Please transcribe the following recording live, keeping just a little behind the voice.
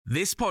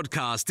This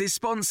podcast is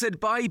sponsored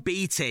by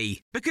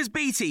BT, because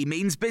BT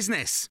means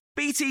business.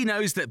 BT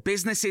knows that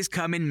businesses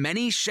come in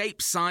many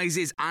shapes,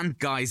 sizes and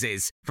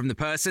guises, from the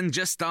person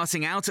just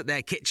starting out at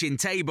their kitchen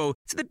table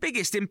to the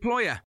biggest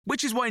employer,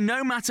 which is why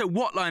no matter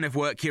what line of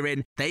work you're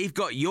in, they've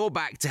got your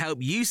back to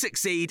help you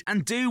succeed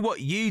and do what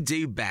you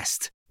do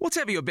best.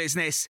 Whatever your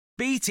business,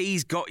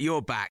 BT's got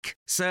your back.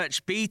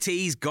 Search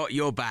BT's got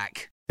your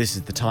back. This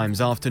is the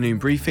Times afternoon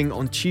briefing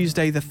on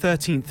Tuesday the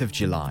 13th of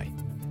July.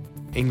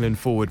 England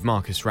forward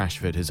Marcus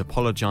Rashford has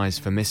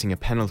apologised for missing a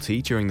penalty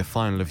during the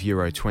final of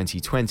Euro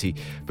 2020,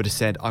 but has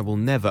said, "I will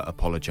never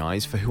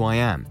apologise for who I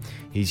am."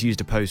 He's used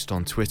a post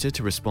on Twitter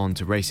to respond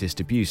to racist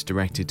abuse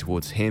directed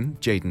towards him,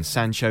 Jadon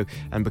Sancho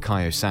and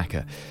Bukayo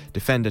Saka.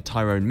 Defender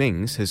Tyrone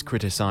Mings has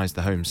criticised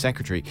the Home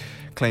Secretary,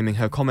 claiming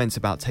her comments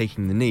about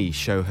taking the knee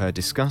show her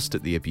disgust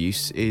at the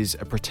abuse is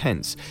a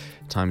pretence.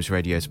 Times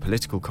Radio's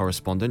political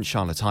correspondent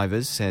Charlotte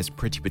Ivers says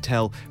Priti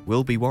Patel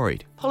will be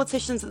worried.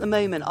 Politicians at the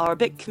moment are a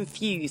bit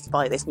confused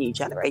by this new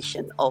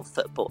generation of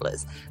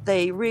footballers.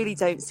 They really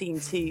don't seem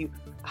to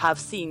have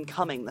seen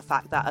coming the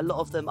fact that a lot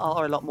of them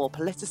are a lot more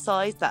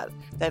politicised, that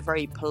they're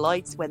very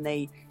polite when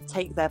they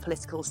take their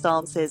political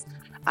stances.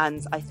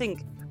 And I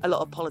think a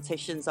lot of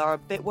politicians are a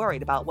bit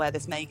worried about where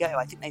this may go.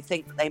 I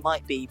think that they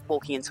might be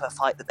walking into a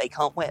fight that they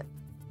can't win.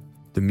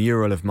 The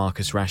mural of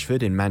Marcus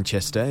Rashford in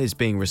Manchester is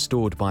being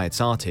restored by its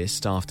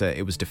artist after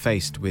it was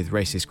defaced with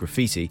racist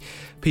graffiti.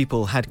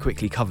 People had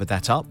quickly covered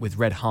that up with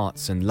red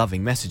hearts and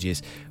loving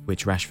messages,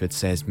 which Rashford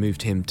says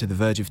moved him to the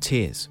verge of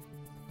tears.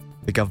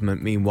 The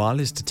government, meanwhile,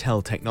 is to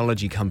tell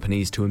technology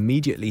companies to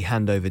immediately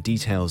hand over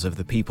details of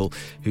the people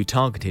who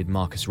targeted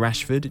Marcus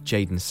Rashford,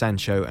 Jadon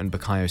Sancho and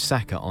Bukayo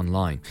Saka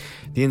online.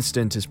 The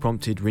incident has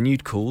prompted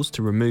renewed calls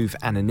to remove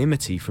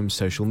anonymity from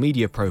social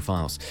media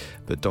profiles,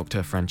 but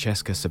Dr.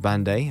 Francesca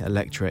Sabande, a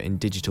lecturer in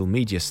digital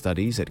media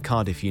studies at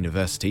Cardiff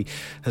University,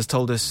 has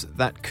told us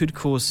that could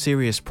cause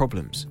serious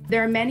problems.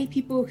 There are many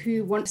people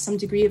who want some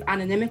degree of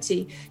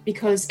anonymity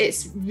because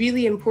it's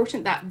really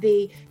important that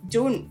they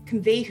don't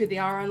convey who they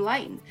are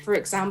online. For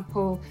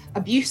example,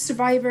 abuse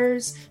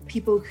survivors,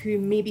 people who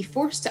may be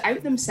forced to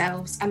out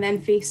themselves and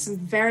then face some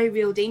very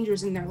real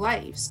dangers in their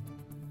lives.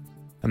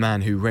 A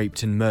man who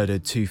raped and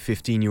murdered two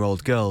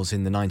 15-year-old girls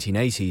in the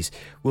 1980s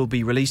will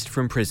be released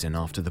from prison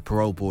after the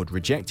parole board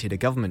rejected a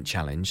government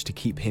challenge to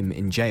keep him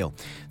in jail.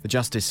 The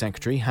Justice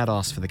Secretary had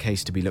asked for the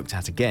case to be looked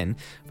at again,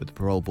 but the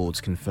parole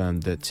board's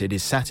confirmed that it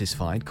is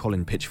satisfied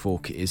Colin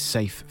Pitchfork is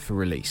safe for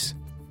release.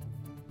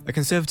 A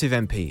Conservative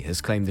MP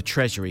has claimed the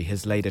Treasury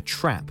has laid a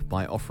trap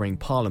by offering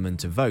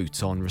Parliament a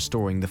vote on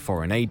restoring the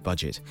foreign aid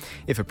budget.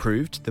 If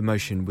approved, the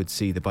motion would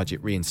see the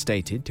budget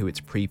reinstated to its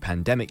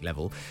pre-pandemic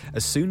level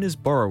as soon as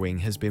borrowing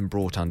has been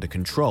brought under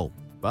control.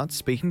 But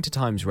speaking to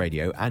Times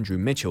Radio, Andrew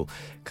Mitchell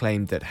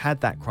claimed that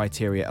had that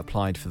criteria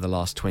applied for the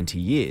last 20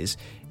 years,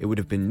 it would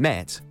have been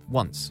met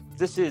once.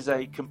 This is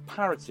a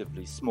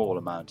comparatively small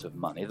amount of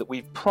money that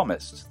we've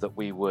promised that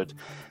we would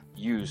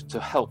use to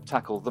help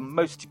tackle the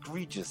most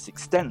egregious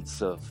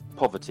extents of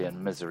poverty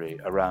and misery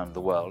around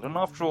the world. And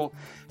after all,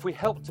 if we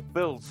help to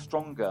build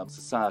stronger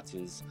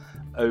societies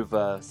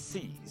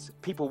overseas,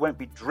 people won't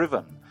be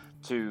driven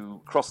to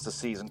cross the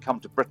seas and come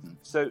to Britain.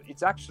 So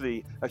it's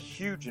actually a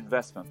huge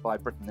investment by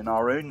Britain in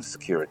our own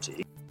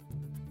security.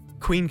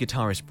 Queen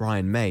guitarist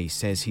Brian May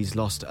says he's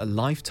lost a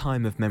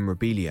lifetime of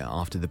memorabilia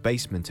after the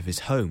basement of his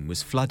home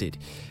was flooded.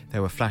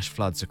 There were flash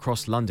floods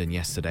across London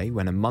yesterday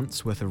when a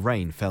month's worth of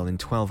rain fell in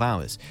 12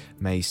 hours.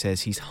 May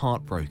says he's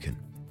heartbroken.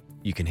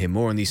 You can hear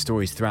more on these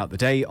stories throughout the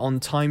day on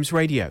Times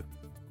Radio.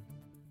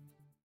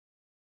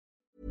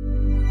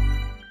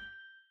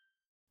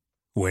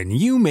 When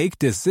you make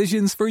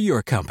decisions for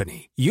your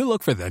company, you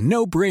look for the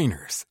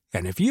no-brainers.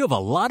 And if you have a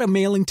lot of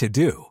mailing to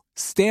do,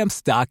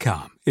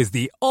 Stamps.com is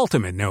the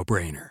ultimate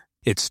no-brainer.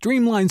 It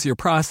streamlines your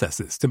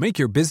processes to make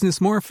your business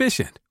more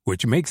efficient,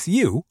 which makes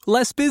you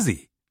less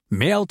busy.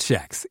 Mail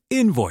checks,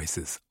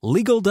 invoices,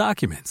 legal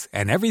documents,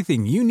 and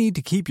everything you need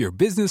to keep your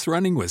business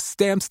running with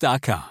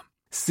Stamps.com.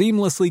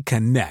 Seamlessly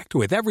connect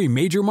with every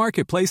major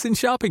marketplace and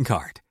shopping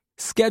cart.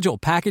 Schedule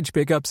package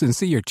pickups and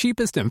see your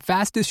cheapest and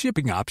fastest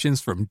shipping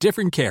options from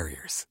different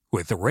carriers,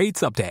 with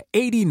rates up to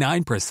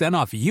 89%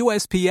 off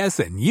USPS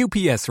and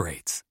UPS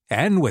rates.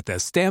 And with the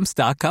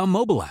Stamps.com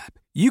mobile app,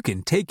 you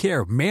can take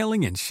care of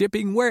mailing and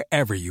shipping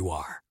wherever you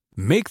are.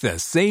 Make the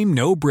same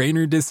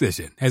no-brainer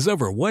decision as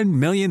over 1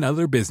 million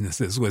other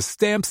businesses with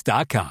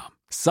Stamps.com.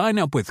 Sign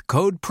up with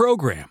code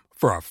PROGRAM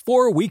for a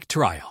 4-week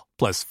trial,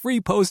 plus free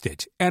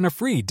postage and a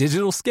free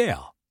digital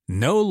scale.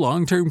 No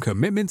long-term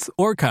commitments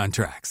or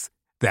contracts.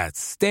 That's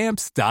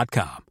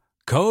Stamps.com.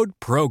 Code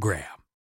PROGRAM.